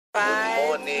Good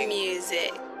morning.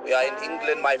 Music. We are in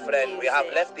England, my friend. We have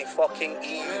left the fucking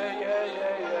EU.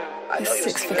 I know you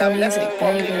see, we have left the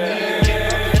fucking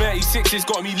EU. 36 has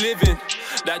got me living.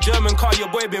 That German car your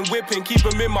boy been whipping. Keep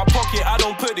him in my pocket, I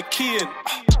don't put the key in.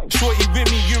 Shorty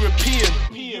with me, European.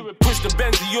 Push the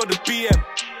Benzie, you're the BM.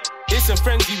 It's a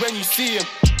frenzy when you see him.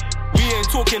 We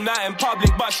ain't talking that in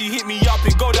public, but she hit me up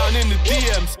and go down in the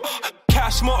DMs.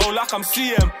 Cash motto like I'm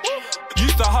CM.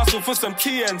 Used to hustle for some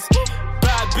TNs.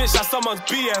 Bad bitch like someone's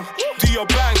BM. Do your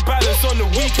bank balance on the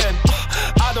weekend.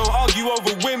 I don't argue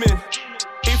over women.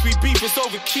 If we beef, it's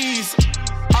over keys.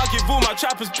 I give all my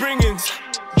trappers bringings.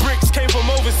 Bricks came from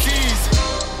overseas.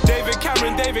 David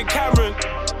Cameron.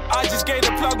 I just gave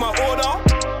the plug my order.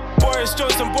 Boris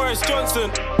Johnson.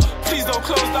 Please don't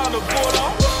close down the border.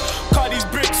 Car these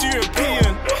bricks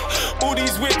European. All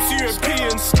these whips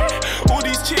Europeans. All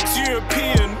these chicks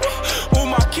European. All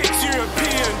my kicks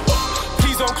European.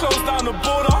 Please don't close down the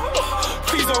border.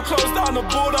 Please don't close down the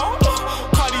border.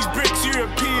 Car these bricks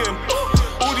European.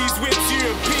 All these whips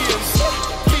Europeans.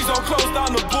 Please don't close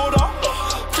down the border.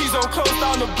 Please don't close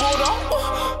down the border.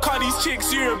 Car these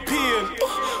chicks European.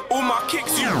 All my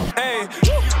kicks European. Hey,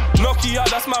 Nokia,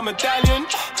 that's my medallion.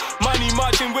 Money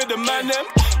marching with the man them.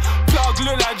 Plug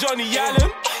look like Johnny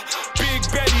Allen. Big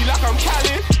belly like I'm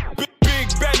Khaled. Big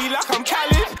belly like I'm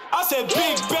Khaled. I said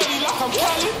big belly like I'm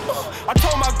Khaled. I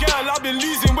told my girl I've been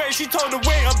losing weight. She told the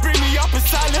waiter bring me up a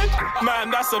salad.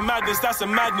 Man, that's a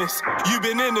madness. You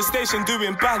been in the station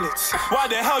doing ballads. Why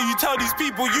the hell you tell these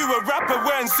people you a rapper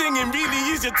when singing really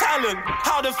is your talent?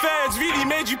 How the fans really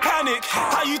made you panic?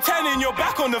 How you telling your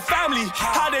back on the family?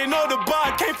 How they know the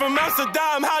bird came from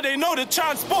Amsterdam? How they know the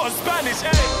transport is Spanish?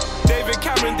 Hey, David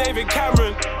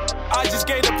Cameron. I just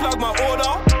gave the plug my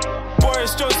order.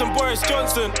 Boris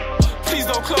Johnson. Please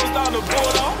don't close down the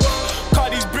border. Car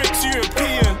these bricks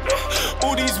European.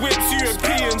 All these whips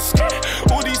Europeans.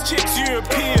 All these chicks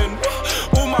European.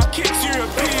 All my kicks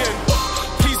European.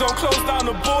 Please don't close down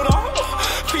the border.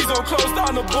 Please don't close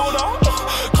down the border.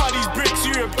 Car these bricks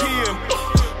European.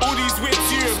 All these whips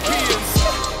Europeans.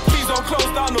 Please don't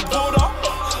close down the border.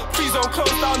 Please don't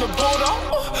close down the border.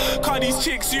 Car these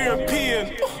chicks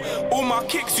European. All my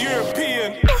kicks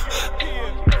European.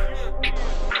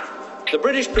 The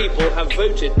British people have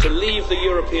voted to leave the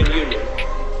European Union.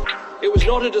 It was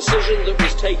not a decision that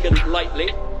was taken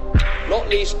lightly, not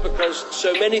least because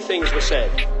so many things were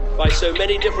said by so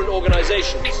many different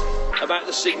organisations about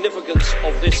the significance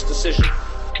of this decision.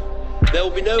 There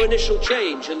will be no initial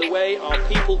change in the way our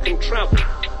people can travel,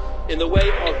 in the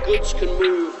way our goods can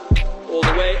move, or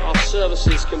the way our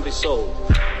services can be sold.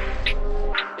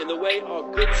 In the way our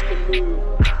goods can move,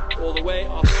 or the way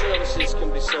our services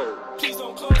can be sold. Please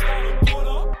don't close down.